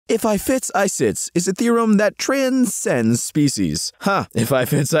If I fits, I sits is a theorem that transcends species. Huh, if I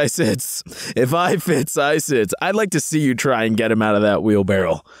fits, I sits. If I fits, I sits. I'd like to see you try and get him out of that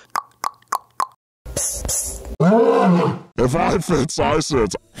wheelbarrow. If I fits, I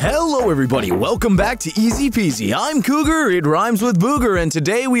sits. Hello everybody, welcome back to Easy Peasy. I'm Cougar, it rhymes with booger, and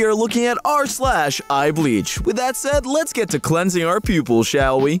today we are looking at r/Eyebleach. With that said, let's get to cleansing our pupils,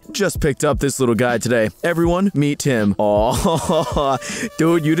 shall we? Just picked up this little guy today. Everyone, meet Tim. Aww,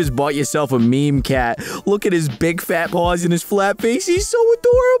 dude, you just bought yourself a meme cat. Look at his big fat paws and his flat face, he's so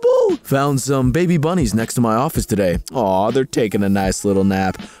adorable. Found some baby bunnies next to my office today. Aw, they're taking a nice little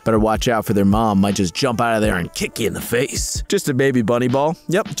nap. Better watch out for their mom, might just jump out of there and kick you in the face. Just a baby bunny ball.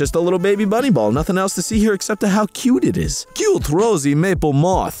 Yep, just a little baby bunny ball. Nothing else to see here except how cute it is. Cute rosy maple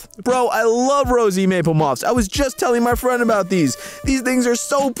moth. Bro, I love rosy maple moths. I was just telling my friend about these. These things are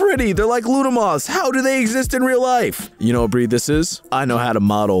so pretty. They're like Luna moths. How do they exist in real life? You know what breed this is? I know how to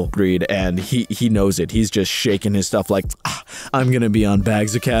model breed, and he knows it. He's just shaking his stuff like, I'm gonna be on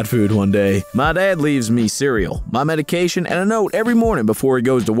bags of cat food one day. My dad leaves me cereal, my medication, and a note every morning before he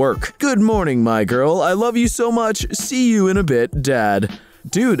goes to work. Good morning, my girl. I love you so much. See you in a bit, Dad.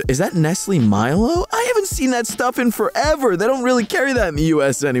 Dude, is that Nestle Milo? I haven't seen that stuff in forever. They don't really carry that in the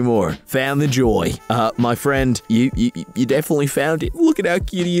US anymore. Found the joy. My friend, you definitely found it. Look at how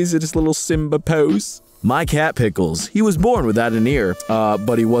cute he is in his little Simba pose. My cat Pickles. He was born without an ear,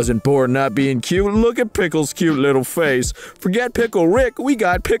 but he wasn't born not being cute. Look at Pickles' cute little face. Forget Pickle Rick, we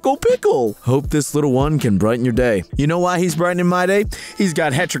got Pickle Pickle. Hope this little one can brighten your day. You know why he's brightening my day? He's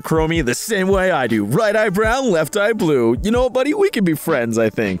got heterochromia the same way I do. Right eye brown, left eye blue. You know what, buddy? We can be friends,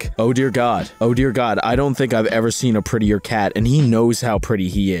 I think. Oh dear God. Oh dear God. I don't think I've ever seen a prettier cat, and he knows how pretty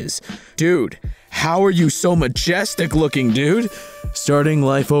he is. Dude, how are you so majestic looking, dude? Starting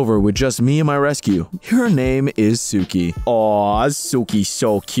life over with just me and my rescue. Her name is Suki. Aw, Suki's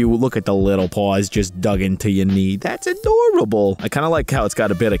so cute. Look at the little paws just dug into your knee. That's adorable. I kind of like how it's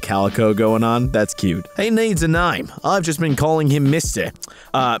got a bit of calico going on. That's cute. He needs a name. I've just been calling him Mr.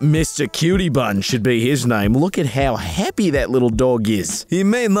 Mr. Cutie Bun should be his name. Look at how happy that little dog is. He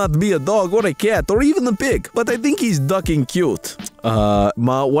may not be a dog or a cat or even a pig, but I think he's ducking cute.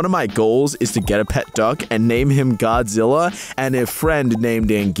 One of my goals is to get a pet duck and name him Godzilla and a friend named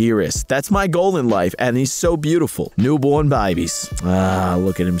Anguirus. That's my goal in life, and he's so beautiful. Newborn babies.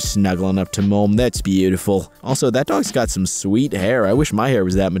 Look at him snuggling up to mom. That's beautiful. Also, that dog's got some sweet hair. I wish my hair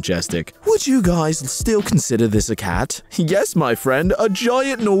was that majestic. Would you guys still consider this a cat? Yes, my friend, a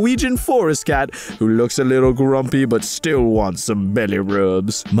giant Norwegian forest cat who looks a little grumpy but still wants some belly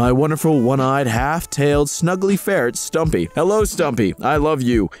rubs. My wonderful one-eyed, half-tailed, snuggly ferret, Stumpy. Hello, Stumpy. I love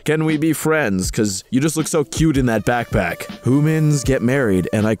you. Can we be friends? Cause you just look so cute in that backpack. Humans get married,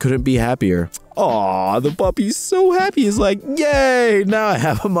 and I couldn't be happier. Aw, the puppy's so happy. He's like, yay, now I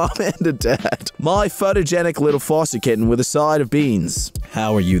have a mom and a dad. My photogenic little foster kitten with a side of beans.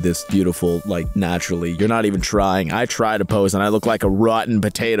 How are you this beautiful, like, naturally? You're not even trying. I try to pose and I look like a rotten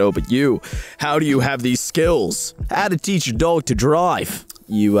potato, but you, how do you have these skills? How to teach your dog to drive?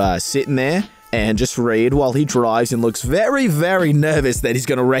 You, sitting there and just read while he drives and looks very, very nervous that he's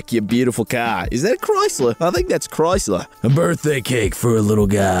gonna wreck your beautiful car. Is that Chrysler? I think that's Chrysler. A birthday cake for a little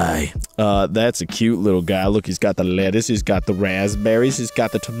guy. That's a cute little guy. Look, he's got the lettuce, he's got the raspberries, he's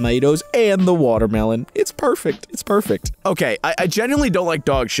got the tomatoes, and the watermelon. It's perfect. It's perfect. Okay, I genuinely don't like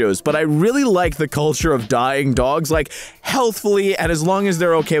dog shows, but I really like the culture of dying dogs, like, healthfully, and as long as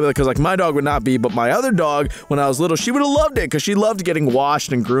they're okay with it, because, like, my dog would not be, but my other dog, when I was little, she would have loved it, because she loved getting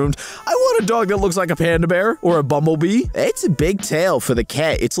washed and groomed. I want a dog that looks like a panda bear or a bumblebee. It's a big tail for the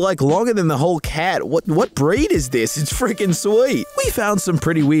cat. It's like longer than the whole cat. What breed is this? It's freaking sweet. We found some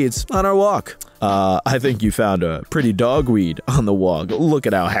pretty weeds on our walk. I think you found a pretty dogweed on the walk. Look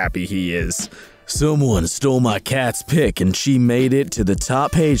at how happy he is. Someone stole my cat's pic and she made it to the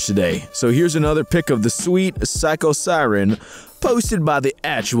top page today. So here's another pic of the sweet psycho siren posted by the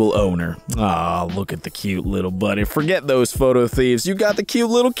actual owner. Aw, look at the cute little buddy. Forget those photo thieves. You got the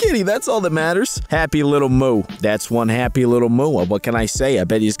cute little kitty. That's all that matters. Happy little moo. That's one happy little moo. What can I say? I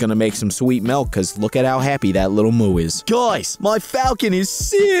bet he's gonna make some sweet milk because look at how happy that little moo is. Guys, my falcon is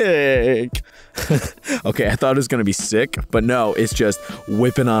sick. Okay, I thought it was gonna be sick, but no, it's just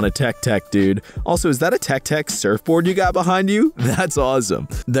whipping on a tech, dude. Also, is that a tech surfboard you got behind you? That's awesome.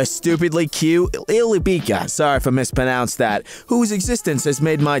 The stupidly cute Eyebleach, sorry if I mispronounced that, whose existence has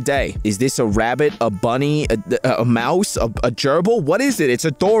made my day. Is this a rabbit, a bunny, a mouse, a gerbil? What is it? It's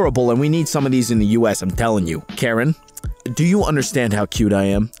adorable, and we need some of these in the US, I'm telling you. Karen, do you understand how cute I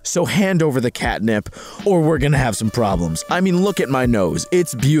am? So hand over the catnip, or we're gonna have some problems. I mean, look at my nose.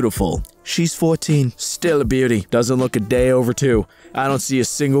 It's beautiful. She's 14. Still a beauty. Doesn't look a day over 2. I don't see a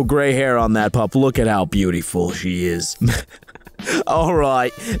single gray hair on that pup. Look at how beautiful she is.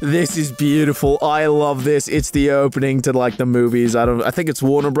 Alright, this is beautiful. I love this. It's the opening to, like, the movies. I think it's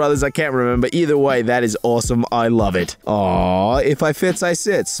Warner Brothers. I can't remember. Either way, that is awesome. I love it. Aw, if I fits, I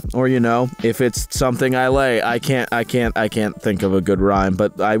sits. Or, you know, if it's something I lay. I can't think of a good rhyme,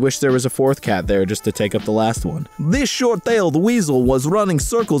 but I wish there was a 4th cat there just to take up the last one. This short-tailed weasel was running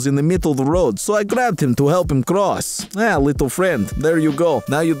circles in the middle of the road, so I grabbed him to help him cross. Ah, little friend, there you go.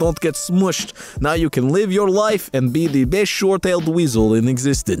 Now you don't get smushed. Now you can live your life and be the best short-tailed weasel in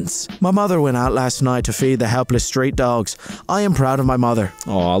existence. My mother went out last night to feed the helpless street dogs. I am proud of my mother.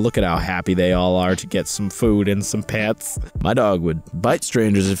 Aw, look at how happy they all are to get some food and some pets. My dog would bite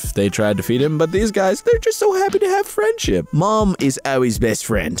strangers if they tried to feed him, but these guys, they're just so happy to have friendship. Mom is Owie's best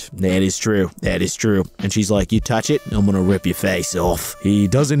friend. That is true. That is true. And she's like, you touch it, I'm gonna rip your face off. He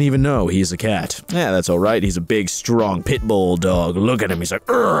doesn't even know he's a cat. Yeah, that's alright. He's a big, strong pit bull dog. Look at him. He's like,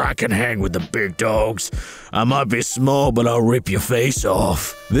 I can hang with the big dogs. I might be small, but I'll rip your face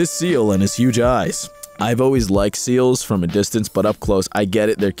off. This seal and his huge eyes. I've always liked seals from a distance, but up close, I get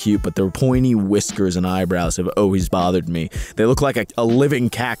it, they're cute, but their pointy whiskers and eyebrows have always bothered me. They look like a living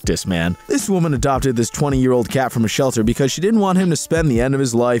cactus, man. This woman adopted this 20-year-old cat from a shelter because she didn't want him to spend the end of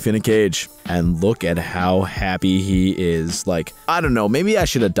his life in a cage. And look at how happy he is. Like, I don't know, maybe I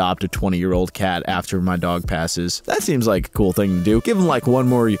should adopt a 20-year-old cat after my dog passes. That seems like a cool thing to do. Give him like one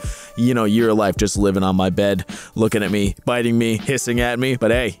more, you know, year of life just living on my bed, looking at me, biting me, hissing at me,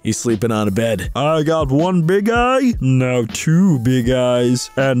 but hey, he's sleeping on a bed. I got one big eye, now 2 big eyes,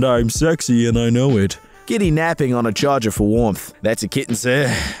 and I'm sexy and I know it. Kitty napping on a charger for warmth. That's a kitten,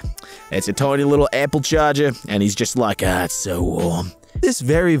 sir. It's a tiny little apple charger, and he's just like, it's so warm. This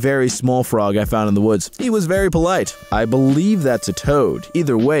very, very small frog I found in the woods, he was very polite. I believe that's a toad.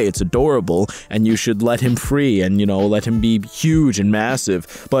 Either way, it's adorable, and you should let him free and, you know, let him be huge and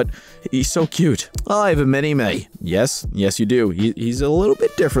massive. But he's so cute. I have a mini-me. Yes, you do. He's a little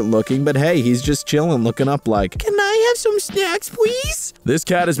bit different looking, but hey, he's just chilling, looking up like, can I have some snacks, please? This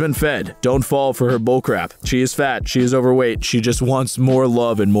cat has been fed. Don't fall for her bullcrap. She is fat. She is overweight. She just wants more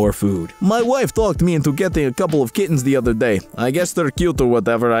love and more food. My wife talked me into getting a couple of kittens the other day. I guess they're cute or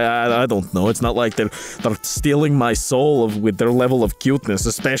whatever. I don't know. It's not like they're stealing my soul with their level of cuteness,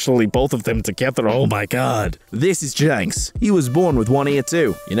 especially both of them together. Oh my god. This is Jenks. He was born with one ear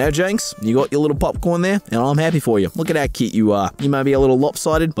too. You know, Jenks? You got your little popcorn there, and I'm happy for you. Look at how cute you are. You might be a little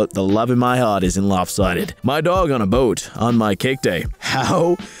lopsided, but the love in my heart isn't lopsided. My dog on a boat on my cake day.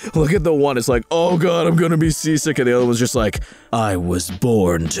 How? Look at the one. It's like, oh god, I'm gonna be seasick, and the other one's just like, I was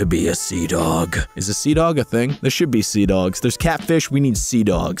born to be a sea dog. Is a sea dog a thing? There should be sea dogs. There's catfish. We need sea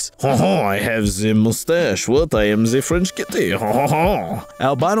dogs. I have the mustache. What? I am the French kitty.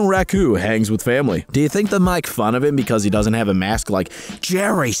 Albino raccoon hangs with family. Do you think they make fun of him because he doesn't have a mask? Like,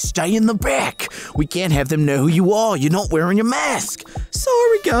 Jerry, stay in the back. We can't have them know who you are. You're not wearing your mask.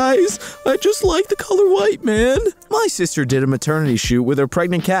 Sorry, guys. I just like the color white, man. My sister did a maternity shoot with her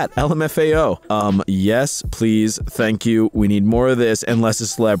pregnant cat, LMFAO. Yes, please, thank you. We need more of this and less of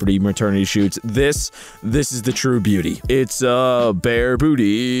celebrity maternity shoots. This is the true beauty. It's a bear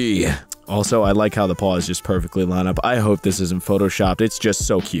booty. Also, I like how the paws just perfectly line up. I hope this isn't photoshopped. It's just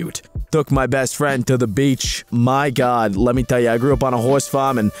so cute. Took my best friend to the beach. My god, let me tell you, I grew up on a horse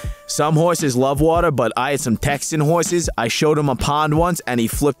farm, and some horses love water, but I had some Texan horses. I showed him a pond once, and he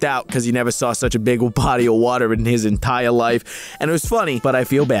flipped out because he never saw such a big body of water in his entire life. And it was funny, but I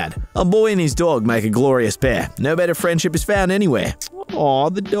feel bad. A boy and his dog make a glorious pair. No better friendship is found anywhere. Aw,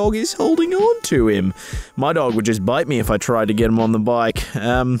 the dog is holding on to him. My dog would just bite me if I tried to get him on the bike.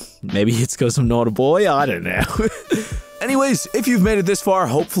 Maybe it's because I'm not a boy? I don't know. Anyways, if you've made it this far,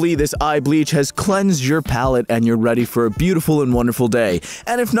 hopefully this eye bleach has cleansed your palate and you're ready for a beautiful and wonderful day.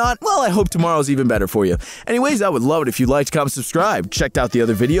 And if not, well, I hope tomorrow's even better for you. Anyways, I would love it if you'd like to comment, subscribe. Checked out the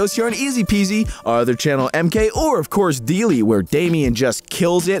other videos here on Easy Peasy, our other channel MK, or of course Dealey, where Damien just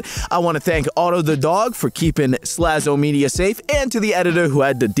kills it. I want to thank Otto the dog for keeping Slazo Media safe, and to the editor who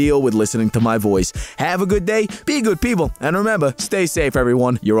had to deal with listening to my voice. Have a good day, be good people, and remember, stay safe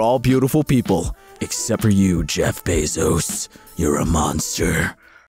everyone. You're all beautiful people. Except for you, Jeff Bezos. You're a monster.